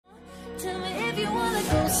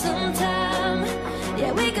some time.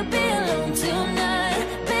 Yeah, we could be alone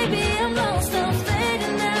tonight. Baby, I'm lost, I'm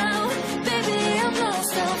fading now. Baby, I'm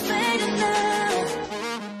lost, I'm fading now.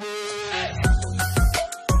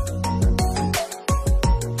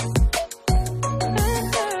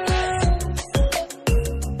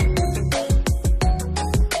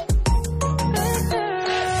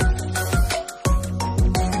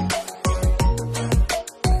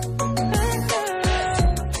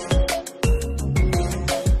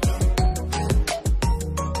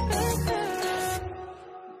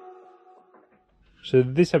 So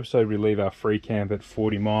this episode we leave our free camp at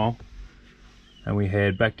 40 Mile and we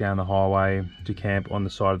head back down the highway to camp on the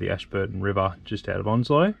side of the Ashburton River just out of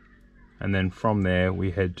Onslow, and then from there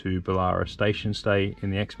we head to Bullara Station, stay in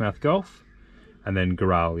the Exmouth Gulf, and then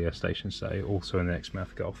Giralia Station, stay also in the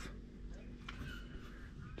Exmouth Gulf.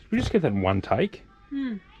 Did we just get that in one take?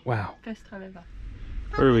 Wow. First time ever.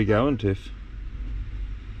 Where are we going, Tiff?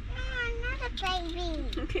 Another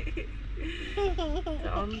baby. The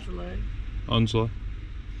Onslow. Onslow.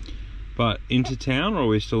 But into town, or are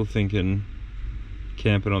we still thinking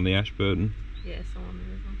camping on the Ashburton? Yeah, so on the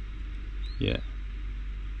river. Yeah.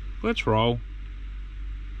 Let's roll.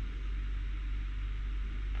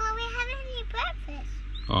 Well, we haven't had any breakfast.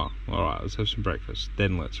 Oh, alright, let's have some breakfast.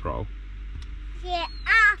 Then let's roll. Yeah,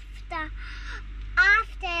 after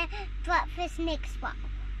breakfast next one.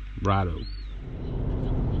 Righto.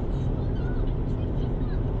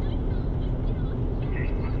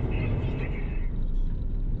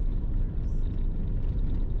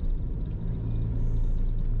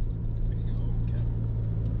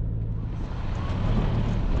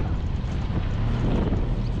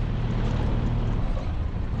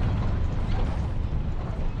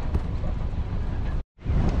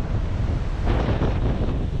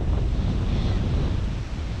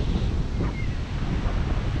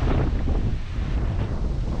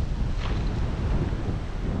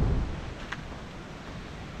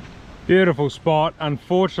 Beautiful spot.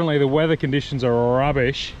 Unfortunately the weather conditions are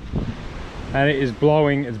rubbish and it is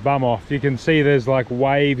blowing its bum off. You can see there's like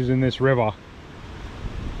waves in this river.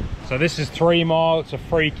 So this is 3 Mile. It's a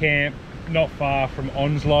free camp not far from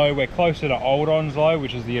Onslow. We're closer to Old Onslow,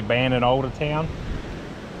 which is the abandoned older town.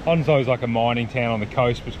 Onslow is like a mining town on the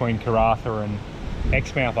coast between Karratha and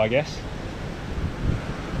Exmouth, I guess.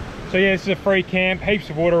 So yeah, this is a free camp, heaps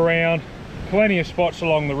of water around, plenty of spots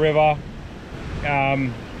along the river.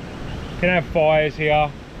 Can have fires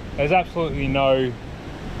here. There's absolutely no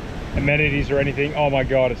amenities or anything. Oh my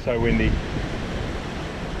god, it's so windy.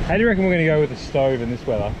 How do you reckon we're going to go with a stove in this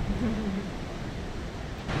weather?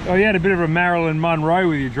 Oh, you had a bit of a Marilyn Monroe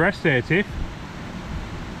with your dress there, Tiff.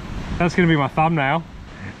 That's going to be my thumbnail.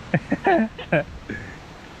 God, I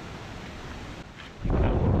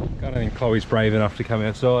don't think Chloe's brave enough to come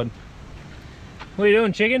outside. What are you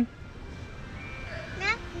doing, chicken?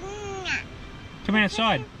 Come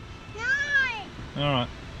outside. Alright.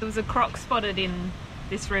 There was a croc spotted in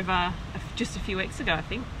this river just a few weeks ago, I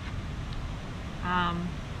think. A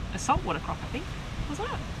saltwater croc, I think. Was it?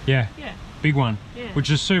 Yeah. Yeah. Big one. Yeah. Which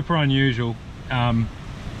is super unusual.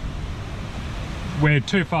 We're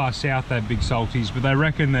too far south, they're big salties, but they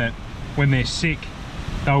reckon that when they're sick,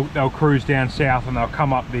 they'll cruise down south and they'll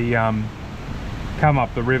come up the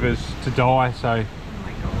rivers to die. So. Oh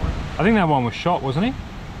my god. I think that one was shot, wasn't he? Yeah,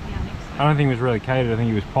 I think so. I don't think he was really catered. I think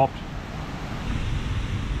he was popped.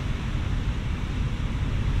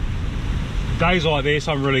 Days like this,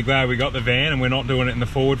 I'm really glad we got the van and we're not doing it in the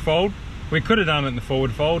forward fold. We could have done it in the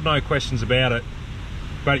forward fold, no questions about it,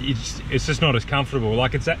 but it's just not as comfortable.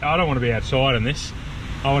 Like I don't want to be outside in this.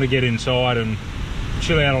 I want to get inside and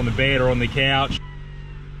chill out on the bed or on the couch.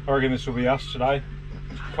 I reckon this will be us today.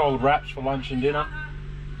 Cold wraps for lunch and dinner.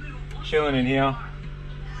 Chilling in here.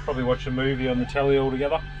 Probably watch a movie on the telly all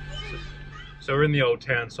together. So we're in the old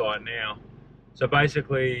town site now. So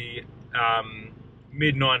basically,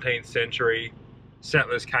 mid-19th century,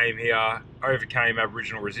 settlers came here, overcame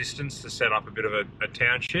Aboriginal resistance to set up a bit of a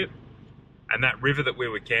township. And that river that we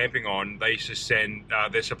were camping on, they used to send,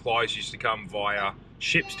 their supplies used to come via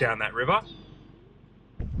ships down that river.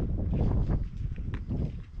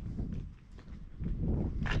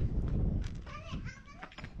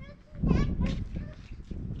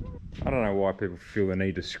 I don't know why people feel the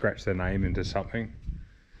need to scratch their name into something.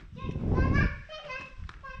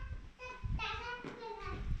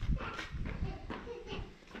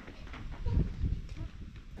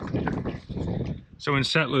 So when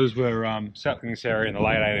settlers were settling this area in the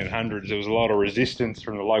late 1800s, there was a lot of resistance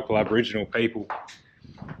from the local Aboriginal people.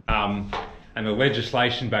 And the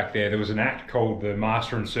legislation back there was an act called the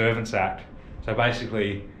Master and Servants Act. So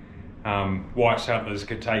basically, white settlers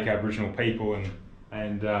could take Aboriginal people and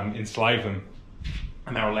and enslave them.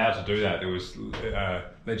 And they were allowed to do that. There was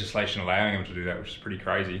legislation allowing them to do that, which is pretty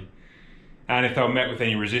crazy. And if they were met with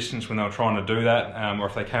any resistance when they were trying to do that, or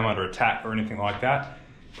if they came under attack or anything like that,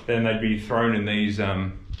 then they'd be thrown in these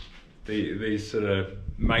sort of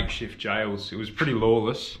makeshift jails. It was pretty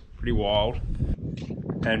lawless, pretty wild,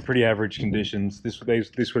 and pretty average conditions. This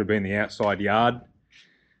would have been the outside yard,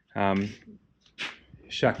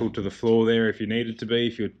 shackled to the floor there if you needed to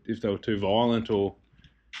be, if they were too violent,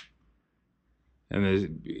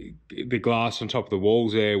 and the glass on top of the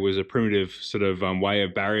walls there was a primitive sort of way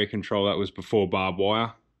of barrier control. That was before barbed wire,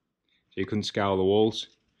 so you couldn't scale the walls.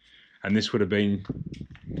 And this would have been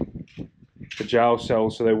the jail cell,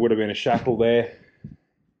 so there would have been a shackle there.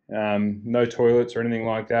 No toilets or anything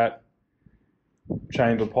like that.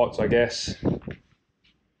 Chamber pots, I guess.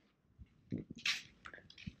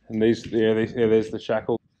 And there's the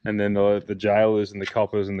shackle. And then the jailers and the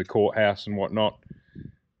coppers and the courthouse and whatnot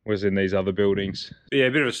was in these other buildings. Yeah,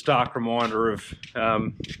 a bit of a stark reminder of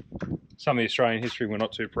some of the Australian history we're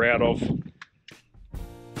not too proud of.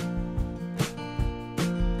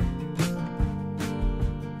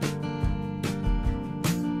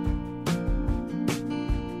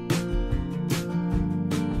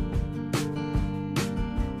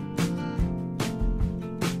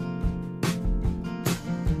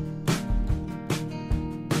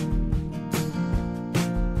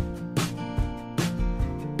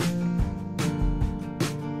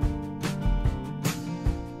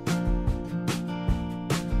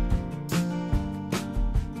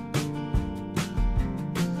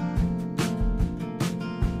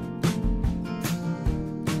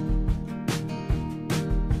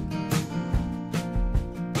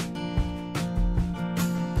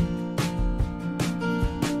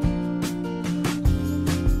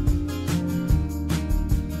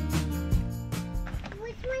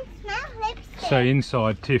 So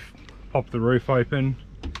inside, Tiff popped the roof open,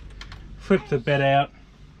 flipped the bed out,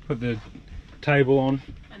 put the table on,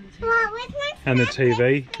 and the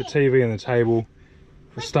TV. The TV and the table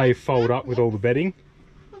will stay fold up with all the bedding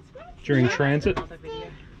during transit.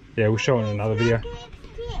 Yeah, we'll show it in another video.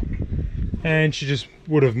 And she just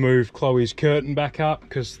would have moved Chloe's curtain back up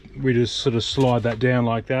because we just sort of slide that down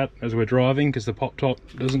like that as we're driving because the pop top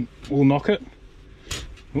will knock it.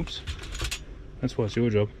 Oops, that's why it's your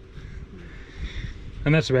job.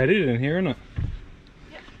 And that's about it in here, isn't it?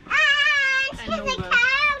 And the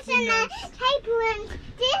couch and the table and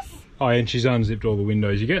this. Oh, and she's unzipped all the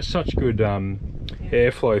windows. You get such good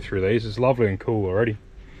airflow through these. It's lovely and cool already.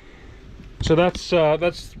 So that's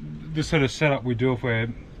the sort of setup we do if we're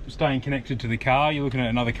staying connected to the car. You're looking at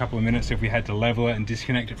another couple of minutes if we had to level it and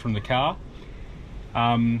disconnect it from the car.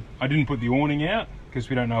 I didn't put the awning out because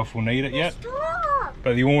we don't know if we'll need it yet. Stop.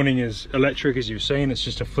 But the awning is electric, as you've seen. It's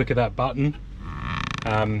just a flick of that button.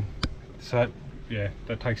 So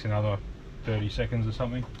that takes another 30 seconds or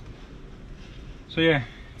something. So yeah,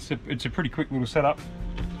 it's a pretty quick little setup.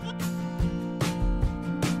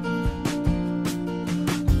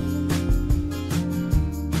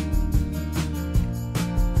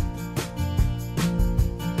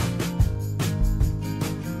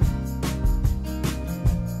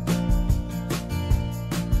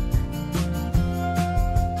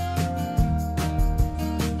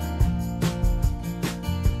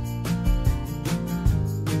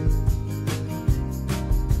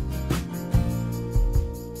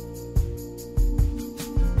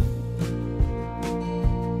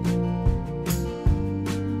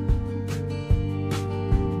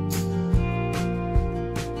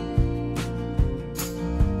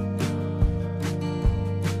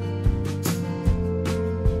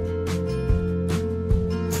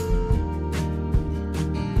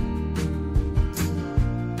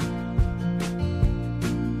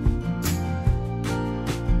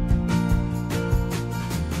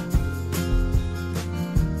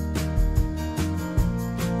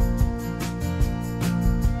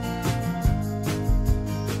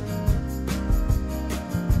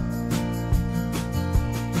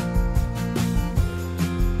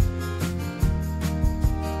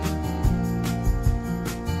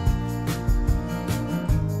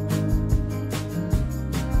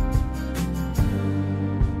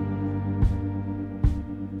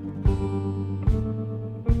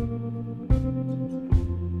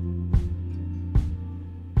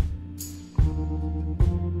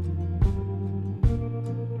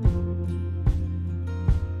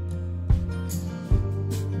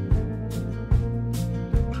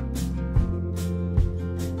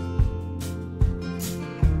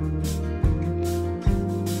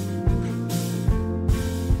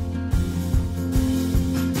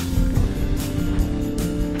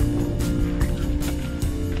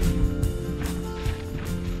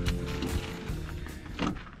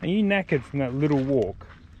 Are you knackered from that little walk?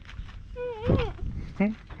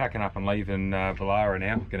 Packing up and leaving Bullara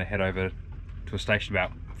now. Going to head over to a station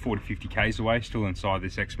about 40-50 k's away, still inside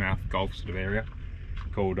this Exmouth Gulf sort of area,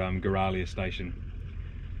 called Giralia Station.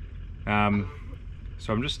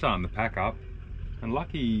 So I'm just starting to pack up, and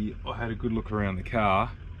lucky I had a good look around the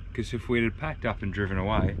car, because if we'd have packed up and driven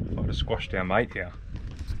away, I'd have squashed our mate here.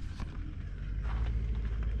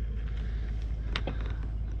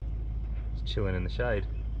 Just chilling in the shade.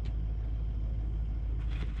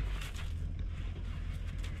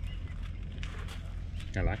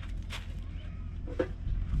 Hello.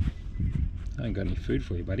 I ain't got any food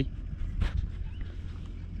for you, buddy.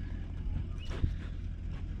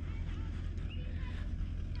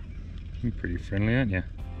 You're pretty friendly, aren't you?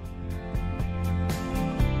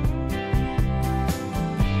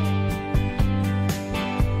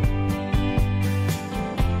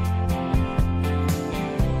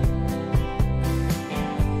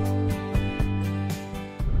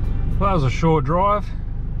 Well, that was a short drive,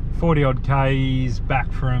 40 odd k's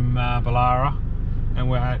back from Bullara, and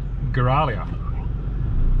we're at Giralia.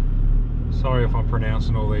 Sorry if I'm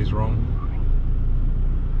pronouncing all these wrong.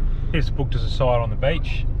 It's booked us a site on the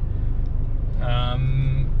beach,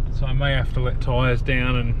 so I may have to let tyres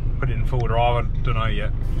down and put it in full drive. I don't know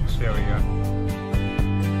yet. We'll see how we go.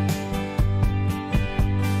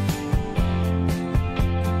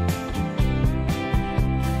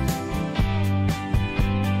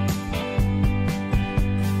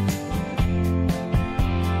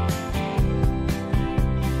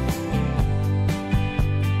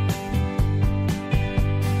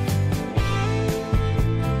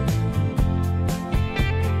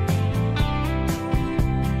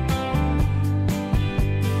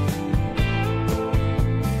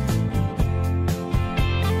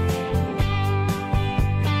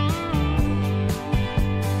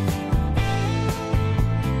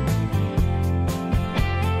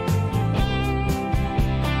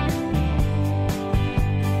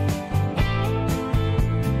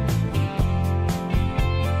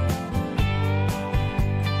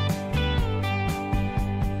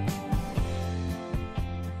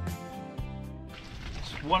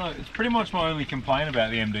 It's pretty much my only complaint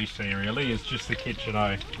about the MDC really, it's just the kitchen.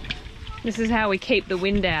 This is how we keep the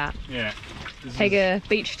wind out. Yeah. Take a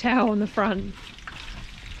beach towel on the front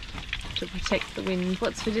to protect the wind.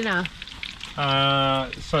 What's for dinner?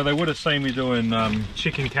 So they would have seen me doing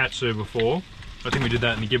chicken katsu before. I think we did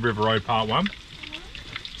that in the Gibb River Road part 1.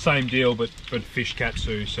 Same deal, but fish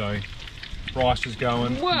katsu. So rice is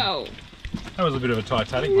going. Whoa! That was a bit of a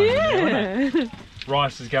Titanic moment there, wasn't it?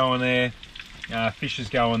 Rice is going there. Fish is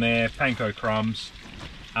going there, panko crumbs,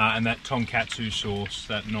 and that tonkatsu sauce,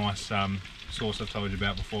 that nice sauce I've told you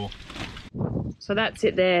about before. So that's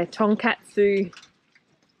it there, tonkatsu.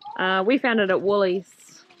 We found it at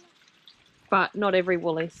Woolies, but not every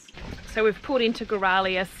Woolies. So we've pulled into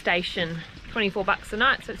Giralia Station, 24 bucks a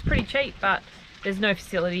night, so it's pretty cheap, but there's no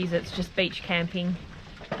facilities, it's just beach camping.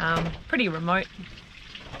 Pretty remote.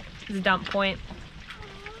 There's a dump point.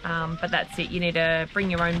 But that's it, you need to bring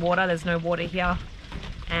your own water, there's no water here,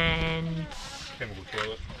 and Chemical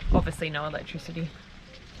toilet. Obviously no electricity.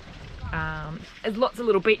 There's lots of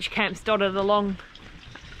little beach camps dotted along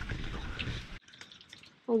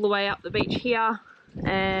all the way up the beach here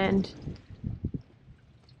and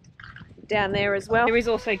down there as well. There is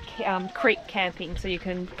also creek camping, so you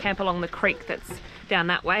can camp along the creek that's down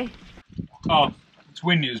that way. Oh, it's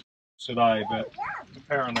windy today, but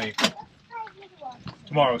apparently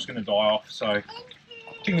tomorrow it's going to die off, so I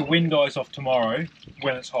think the wind dies off tomorrow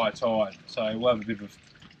when it's high tide, so we'll have a bit of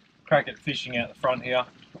a crack at fishing out the front here.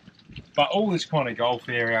 But all this kind of Gulf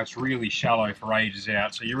area, it's really shallow for ages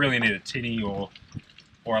out, so you really need a tinny or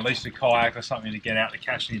at least a kayak or something to get out to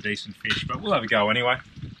catch any decent fish, but we'll have a go anyway.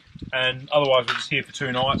 And otherwise we're just here for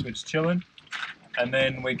 2 nights, we're just chilling, and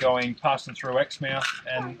then we're going passing through Exmouth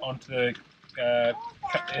and onto the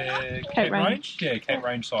Cape Range? Yeah, Cape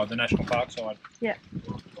Range side, the national park side. Yeah.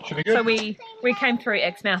 Should be good. So we came through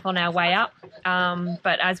Exmouth on our way up,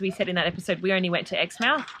 but as we said in that episode, we only went to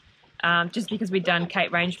Exmouth just because we'd done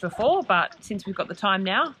Cape Range before, but since we've got the time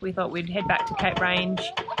now, we thought we'd head back to Cape Range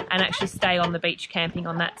and actually stay on the beach camping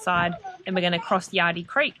on that side. Then we're going to cross Yardie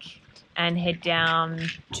Creek and head down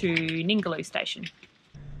to Ningaloo Station.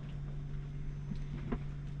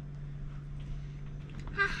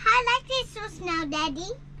 I like this sauce now, Daddy.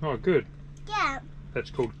 Oh, good. Yeah. That's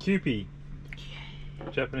called quirky.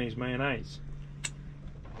 Japanese mayonnaise.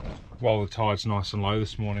 While the tide's nice and low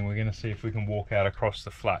this morning, we're going to see if we can walk out across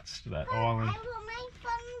the flats to that island. I put my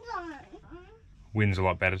thumbs on. Wind's a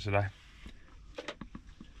lot better today.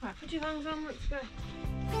 Right, put your thumbs on, let's go.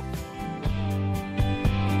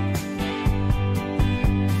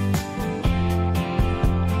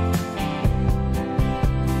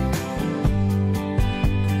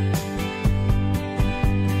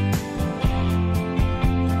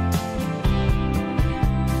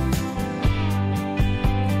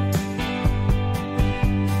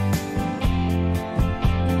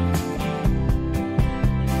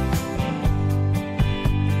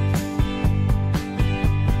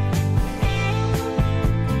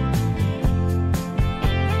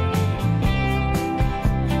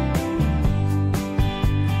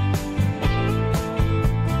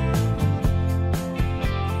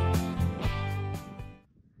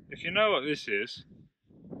 If you know what this is,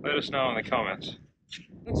 let us know in the comments.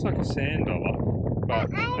 Looks like a sand dollar,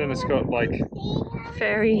 but then it's got like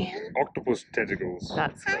Very. octopus tentacles.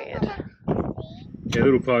 That's weird. Yeah,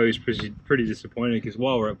 little Chloe's pretty disappointed because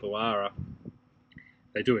while we're at Bullara,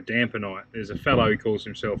 they do a damper night. There's a fellow who calls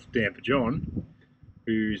himself Damper John,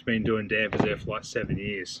 who's been doing dampers there for like 7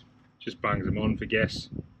 years. Just bungs them on for guests.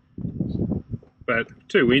 But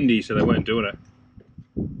too windy, so they weren't doing it.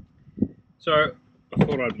 So I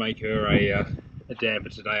thought I'd make her a damper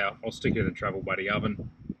today. I'll stick it in the Travel Buddy oven.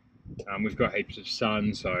 We've got heaps of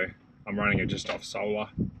sun, so I'm running it just off solar.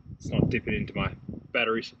 It's not dipping into my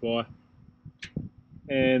battery supply.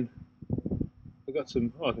 And I've got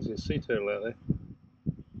some, oh, I can see a sea turtle out there.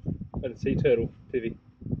 And a sea turtle, Tiffy.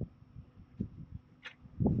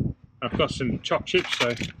 I've got some choc chips,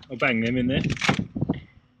 so I'll bang them in there.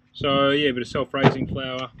 So yeah, a bit of self-raising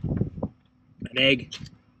flour, an egg,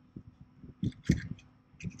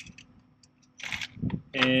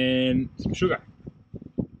 and some sugar.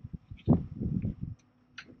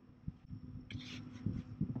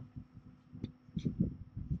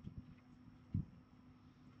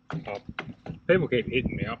 Oh, people keep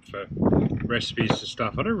hitting me up for recipes for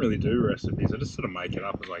stuff. I don't really do recipes, I just sort of make it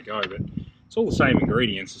up as I go, but it's all the same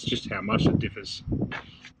ingredients, it's just how much it differs.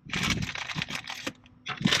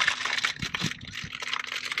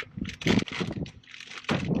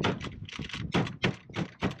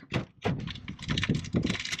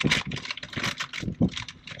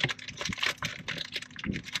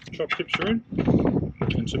 Chopped chips are in,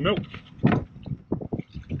 and some milk.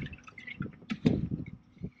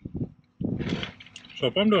 So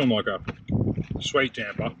if I'm doing like a sweet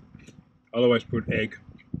damper, I always put egg,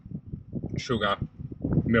 sugar,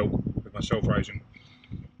 milk with my self-raising.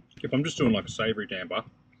 If I'm just doing like a savoury damper,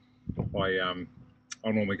 I'll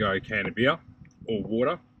normally go can of beer or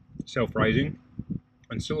water, self-raising,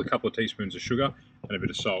 and still a couple of teaspoons of sugar and a bit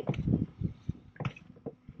of salt.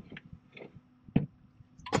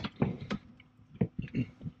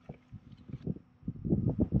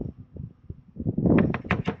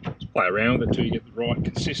 Just play around with it till you get the right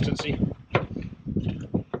consistency.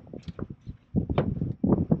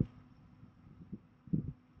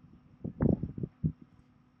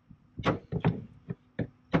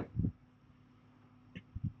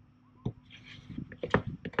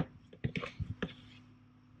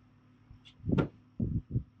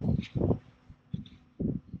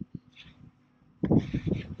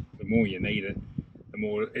 The more you knead it, the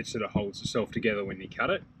more it sort of holds itself together when you cut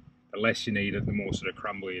it. The less you knead it, the more sort of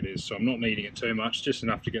crumbly it is. So I'm not kneading it too much, just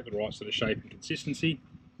enough to get the right sort of shape and consistency.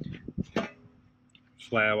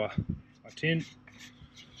 Flour, my tin.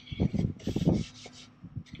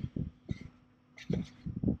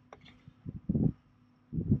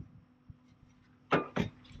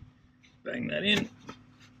 Bang that in.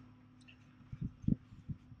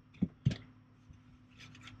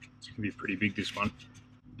 It's going to be pretty big, this one.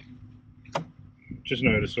 Just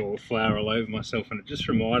noticed all the flour all over myself, and it just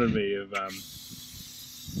reminded me of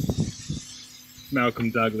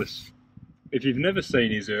Malcolm Douglas. If you've never seen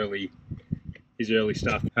his early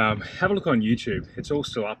stuff, have a look on YouTube. It's all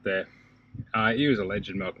still up there. He was a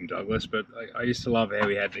legend, Malcolm Douglas, but I used to love how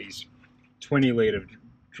he had these 20-litre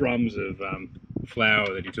drums of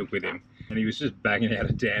flour that he took with him, and he was just banging out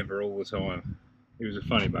a damper all the time. He was a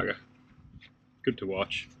funny bugger. Good to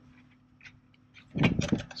watch.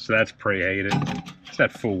 So that's preheated. It's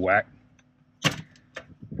at full whack.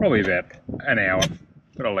 Probably about an hour,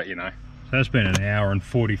 but I'll let you know. So that's been an hour and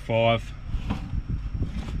 45,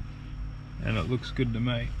 and it looks good to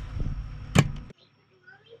me.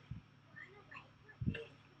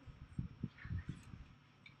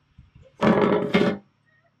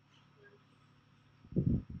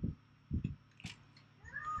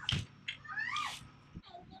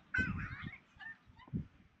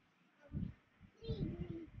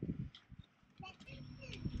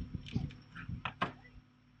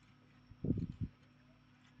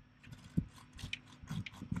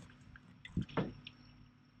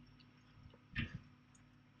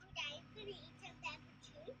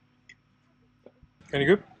 Any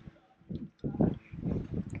good?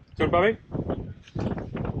 Good, Bobby?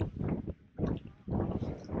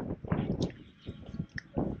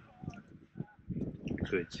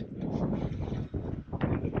 Good.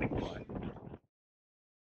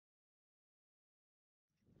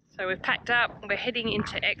 So we've packed up, we're heading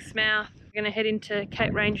into Exmouth. We're going to head into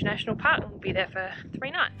Cape Range National Park and we'll be there for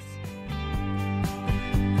 3 nights.